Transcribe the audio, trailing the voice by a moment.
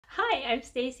Hi, I'm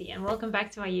Stacey and welcome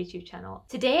back to my YouTube channel.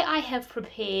 Today I have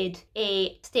prepared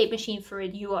a state machine for a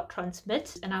UART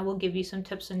transmit, and I will give you some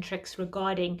tips and tricks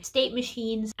regarding state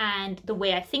machines and the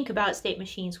way I think about state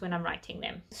machines when I'm writing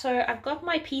them. So I've got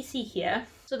my PC here.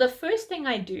 So the first thing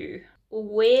I do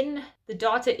when the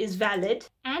data is valid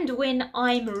and when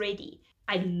I'm ready,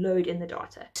 I load in the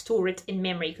data, store it in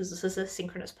memory because this is a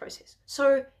synchronous process.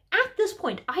 So at this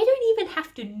point, I don't even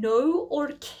have to know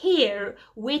or care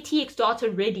where TX data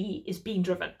ready is being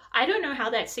driven. I don't know how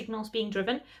that signal is being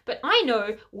driven, but I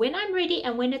know when I'm ready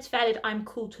and when it's valid, I'm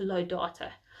cool to load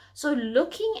data. So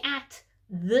looking at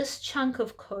this chunk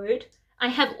of code, I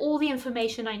have all the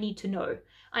information I need to know.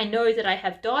 I know that I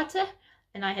have data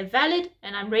and I have valid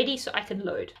and I'm ready, so I can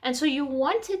load. And so you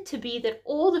want it to be that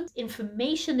all the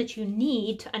information that you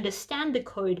need to understand the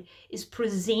code is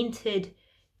presented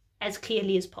as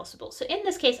clearly as possible. So in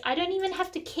this case, I don't even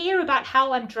have to care about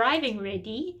how I'm driving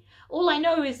ready. All I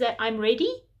know is that I'm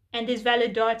ready and there's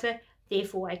valid data,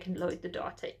 therefore I can load the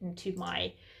data into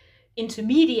my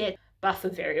intermediate buffer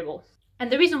variable.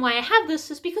 And the reason why I have this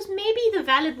is because maybe the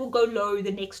valid will go low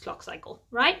the next clock cycle,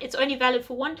 right? It's only valid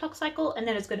for one clock cycle and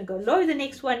then it's going to go low the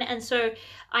next one. And so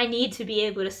I need to be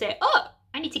able to say, oh,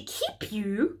 I need to keep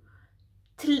you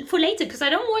for later, because I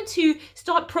don't want to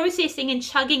start processing and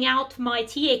chugging out my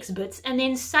TX bits and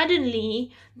then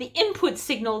suddenly the input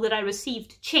signal that I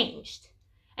received changed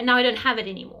and now I don't have it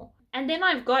anymore. And then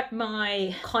I've got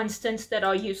my constants that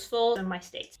are useful in my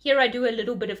states. Here I do a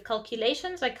little bit of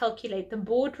calculations. I calculate the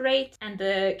baud rate and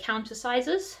the counter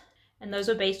sizes, and those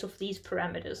are based off these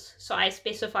parameters. So I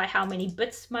specify how many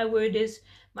bits my word is,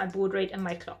 my baud rate and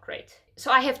my clock rate.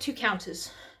 So I have two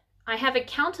counters. I have a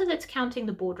counter that's counting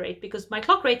the baud rate because my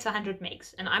clock rate's 100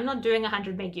 megs and I'm not doing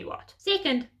 100 meg UART.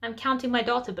 Second, I'm counting my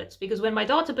data bits because when my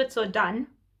data bits are done,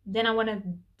 then I want to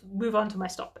move on to my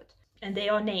stop bit. And they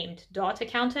are named data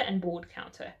counter and baud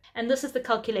counter. And this is the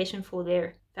calculation for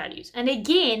their values. And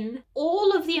again,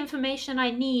 all of the information I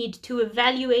need to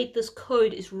evaluate this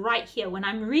code is right here. When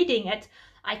I'm reading it,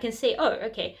 I can say, oh,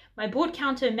 okay, my baud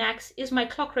counter max is my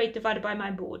clock rate divided by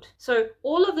my baud. So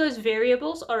all of those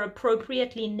variables are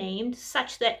appropriately named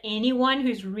such that anyone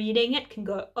who's reading it can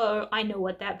go, oh, I know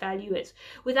what that value is,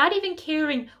 without even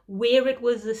caring where it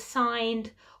was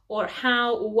assigned or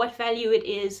how or what value it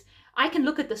is. I can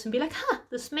look at this and be like, huh,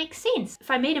 this makes sense.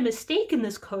 If I made a mistake in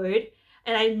this code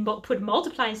and I put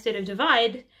multiply instead of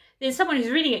divide, then someone who's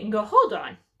reading it can go, hold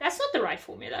on, that's not the right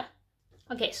formula.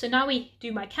 Okay, so now we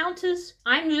do my counters.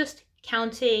 I'm just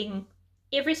counting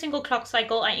every single clock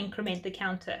cycle, I increment the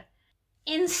counter.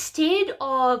 Instead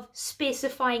of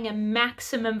specifying a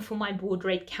maximum for my baud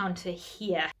rate counter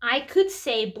here, I could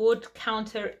say baud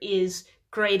counter is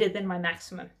greater than my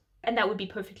maximum, and that would be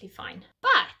perfectly fine.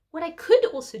 But what I could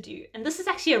also do, and this is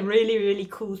actually a really, really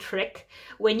cool trick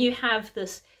when you have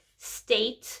this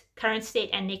state, current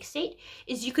state and next state,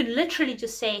 is you could literally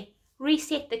just say,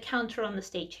 reset the counter on the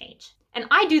state change. And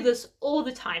I do this all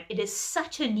the time. It is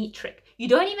such a neat trick. You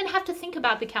don't even have to think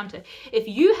about the counter. If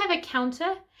you have a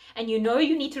counter and you know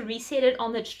you need to reset it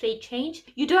on the state change,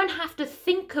 you don't have to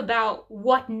think about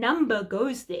what number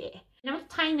goes there. And I'm not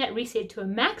tying that reset to a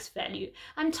max value.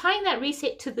 I'm tying that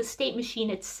reset to the state machine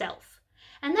itself.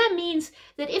 And that means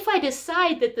that if I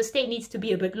decide that the state needs to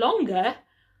be a bit longer,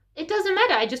 it doesn't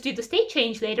matter. I just do the state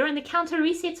change later and the counter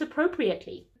resets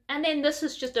appropriately. And then this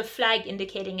is just a flag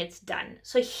indicating it's done.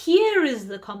 So here is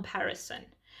the comparison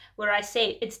where I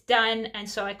say it's done, and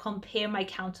so I compare my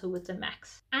counter with the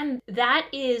max. And that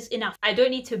is enough. I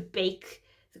don't need to bake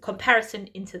the comparison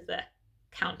into the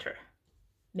counter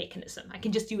mechanism. I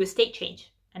can just do a state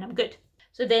change and I'm good.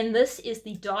 So then this is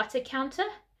the data counter.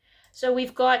 So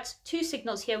we've got two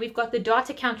signals here. We've got the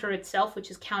data counter itself,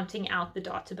 which is counting out the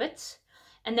data bits.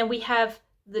 And then we have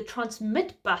the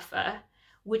transmit buffer,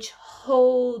 which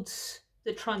holds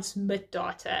the transmit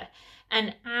data.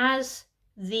 And as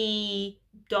the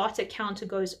data counter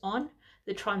goes on,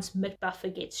 the transmit buffer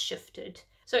gets shifted.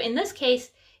 So in this case,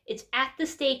 it's at the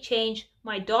state change,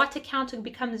 my data counter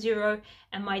becomes 0,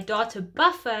 and my data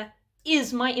buffer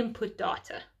is my input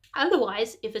data.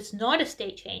 Otherwise, if it's not a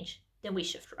state change, then we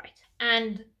shift right.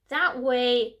 And that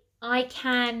way I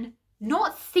can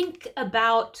not think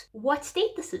about what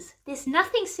state this is. There's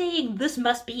nothing saying this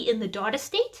must be in the data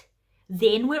state,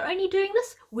 then we're only doing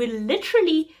this. We're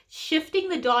literally shifting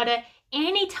the data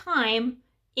anytime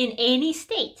in any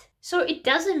state. So it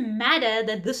doesn't matter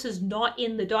that this is not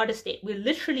in the data state. We're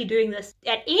literally doing this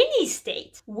at any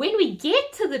state. When we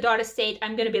get to the data state,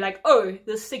 I'm going to be like, oh,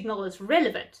 this signal is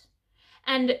relevant.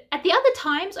 And at the other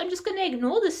times, I'm just going to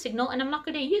ignore this signal and I'm not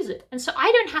going to use it. And so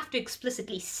I don't have to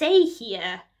explicitly say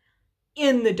here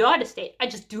in the data state. I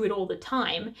just do it all the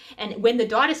time. And when the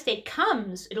data state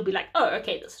comes, it'll be like, oh,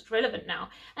 okay, this is relevant now.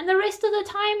 And the rest of the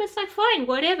time, it's like, fine,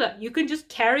 whatever. You can just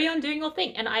carry on doing your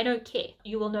thing and I don't care.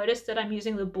 You will notice that I'm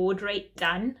using the baud rate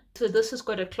done. So this has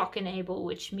got a clock enable,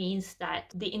 which means that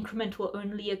the increment will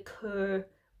only occur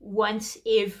once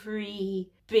every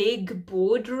big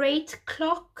baud rate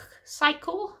clock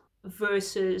cycle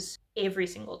versus every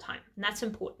single time. And that's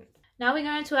important. Now we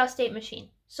go into our state machine.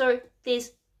 So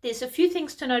there's a few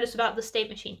things to notice about the state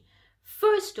machine.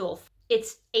 First off,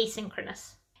 it's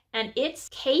asynchronous and it's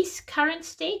case current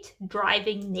state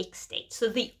driving next state. So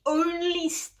the only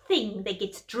thing that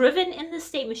gets driven in the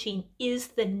state machine is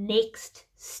the next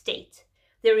state.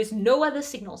 There is no other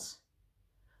signals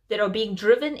that are being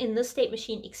driven in the state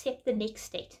machine except the next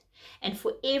state. And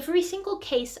for every single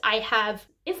case I have,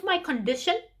 if my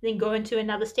condition, then go into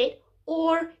another state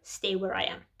or stay where I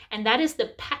am. And that is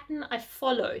the pattern I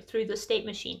follow through the state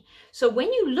machine. So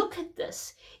when you look at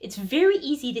this, it's very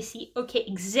easy to see, okay,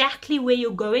 exactly where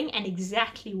you're going and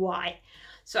exactly why.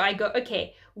 So I go,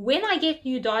 okay, when I get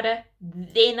new data,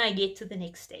 then I get to the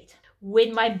next state.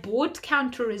 When my baud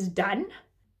counter is done,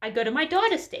 I go to my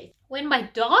data state. When my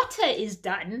data is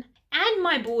done and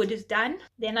my baud is done,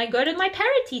 then I go to my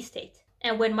parity state.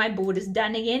 And when my baud is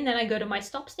done again, then I go to my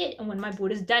stop state. And when my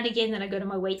baud is done again, then I go to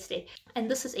my wait state. And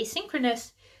this is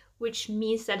asynchronous, which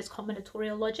means that it's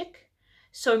combinatorial logic.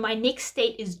 So my next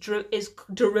state is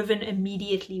driven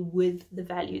immediately with the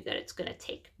value that it's going to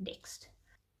take next.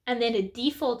 And then a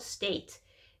default state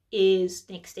is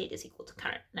next state is equal to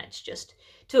current. And that's just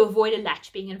to avoid a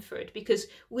latch being inferred, because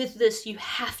with this, you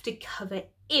have to cover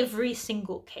every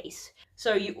single case.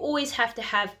 So you always have to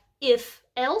have if,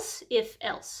 else.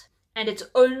 And it's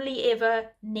only ever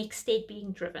next state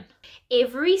being driven.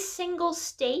 Every single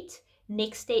state,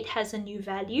 next state has a new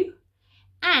value.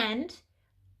 And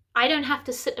I don't have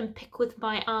to sit and pick with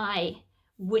my eye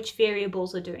which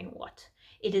variables are doing what.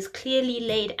 It is clearly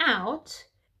laid out.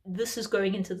 This is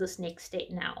going into this next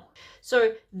state now.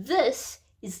 So this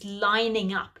is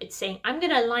lining up. It's saying, I'm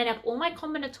going to line up all my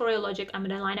combinatorial logic. I'm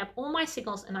going to line up all my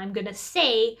signals. And I'm going to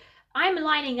say, I'm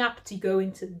lining up to go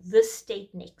into this state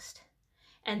next.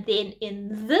 And then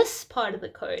in this part of the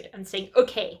code, I'm saying,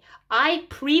 okay, I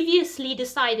previously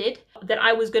decided that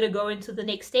I was going to go into the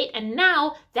next state, and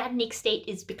now that next state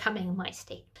is becoming my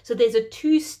state. So there's a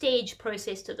two-stage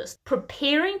process to this.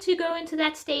 Preparing to go into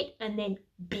that state and then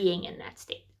being in that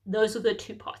state. Those are the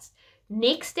two parts.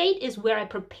 Next state is where I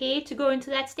prepare to go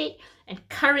into that state, and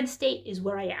current state is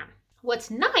where I am.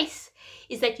 What's nice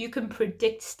is that you can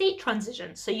predict state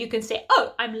transitions. So you can say,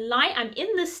 oh, I'm in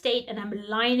this state and I'm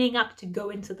lining up to go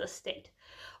into this state.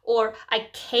 Or I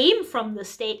came from the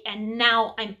state and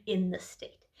now I'm in the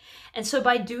state. And so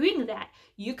by doing that,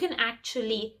 you can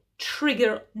actually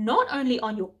trigger not only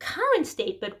on your current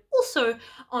state, but also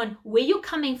on where you're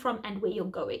coming from and where you're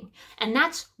going. And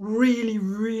that's really,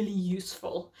 really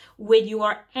useful when you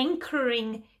are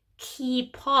anchoring key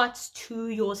parts to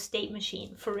your state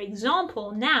machine. For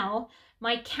example, now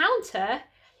my counter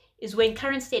is when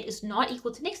current state is not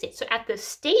equal to next state. So at the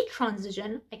state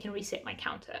transition, I can reset my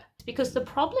counter. Because the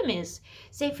problem is,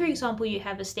 say for example, you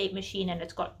have a state machine and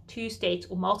it's got two states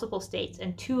or multiple states,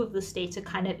 and two of the states are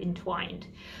kind of entwined.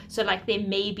 So like there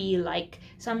may be like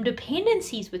some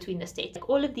dependencies between the states. Like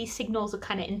all of these signals are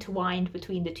kind of intertwined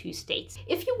between the two states.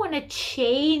 If you want to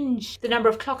change the number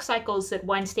of clock cycles that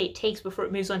one state takes before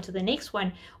it moves on to the next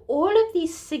one, all of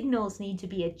these signals need to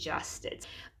be adjusted.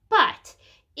 But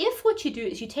if what you do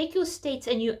is you take your states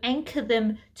and you anchor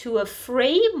them to a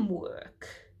framework,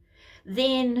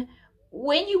 then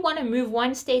when you want to move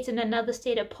one state and another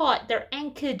state apart, they're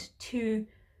anchored to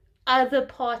other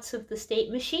parts of the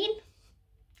state machine.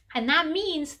 And that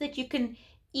means that you can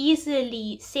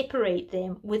easily separate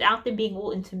them without them being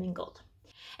all intermingled.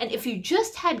 And if you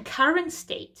just had current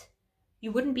state,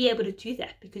 you wouldn't be able to do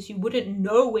that because you wouldn't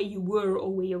know where you were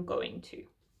or where you're going to.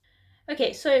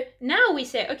 Okay, so now we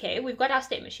say, okay, we've got our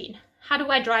state machine. How do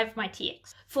I drive my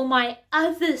TX? For my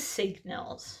other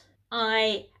signals,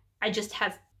 I just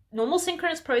have normal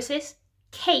synchronous process,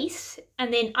 case,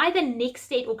 and then either next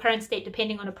state or current state,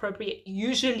 depending on appropriate.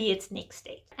 Usually it's next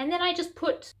state. And then I just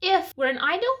put, if we're in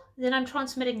idle, then I'm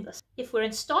transmitting this. If we're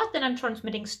in start, then I'm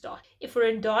transmitting start. If we're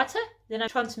in data, then I'm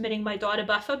transmitting my data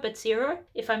buffer, but 0.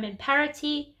 If I'm in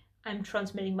parity, I'm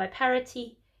transmitting my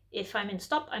parity. If I'm in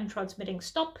stop, I'm transmitting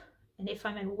stop. And if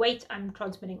I'm in wait, I'm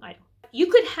transmitting idle. You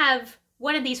could have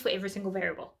one of these for every single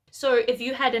variable. So if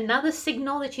you had another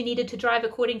signal that you needed to drive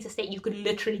according to state, you could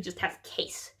literally just have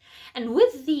case. And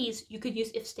with these, you could use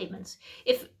if statements.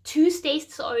 If two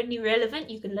states are only relevant,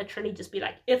 you can literally just be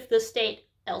like, if this state,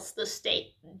 else this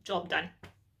state, job done.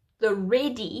 The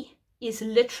ready is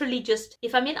literally just,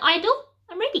 if I'm in idle,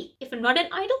 I'm ready. If I'm not in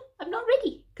idle, I'm not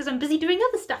ready because I'm busy doing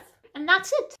other stuff. And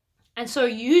that's it. And so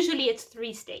usually it's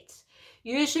 3 states.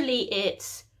 Usually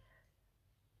it's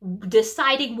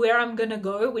deciding where I'm gonna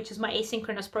go, which is my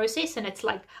asynchronous process. And it's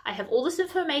like, I have all this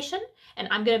information and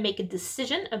I'm gonna make a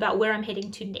decision about where I'm heading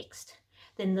to next.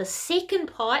 Then the second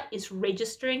part is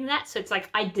registering that. So it's like,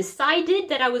 I decided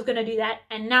that I was gonna do that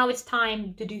and now it's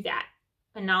time to do that.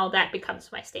 And now that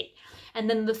becomes my state. And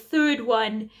then the third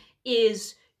one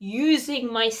is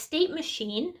using my state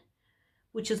machine,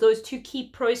 which is those 2 key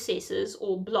processes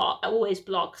or always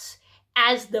blocks,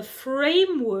 as the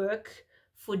framework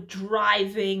for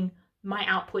driving my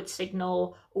output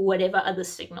signal or whatever other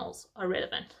signals are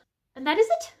relevant. And that is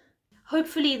it.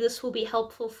 Hopefully this will be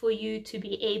helpful for you to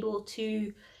be able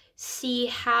to see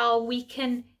how we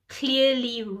can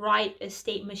clearly write a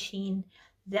state machine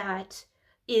that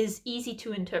is easy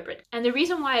to interpret. And the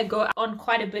reason why I go on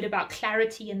quite a bit about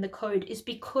clarity in the code is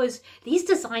because these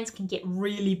designs can get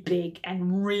really big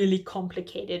and really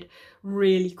complicated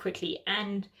really quickly.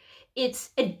 And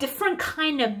it's a different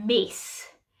kind of mess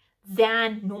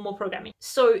than normal programming.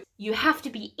 So you have to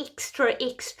be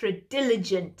extra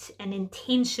diligent and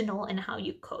intentional in how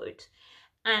you code.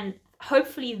 And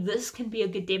hopefully this can be a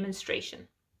good demonstration.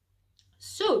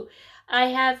 So I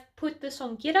have put this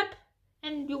on GitHub,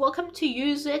 and you're welcome to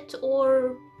use it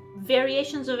or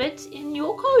variations of it in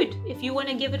your code if you want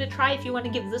to give it a try, if you want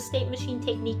to give this state machine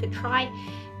technique a try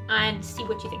and see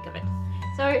what you think of it.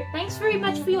 So thanks very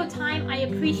much for your time. I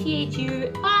appreciate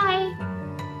you. Bye.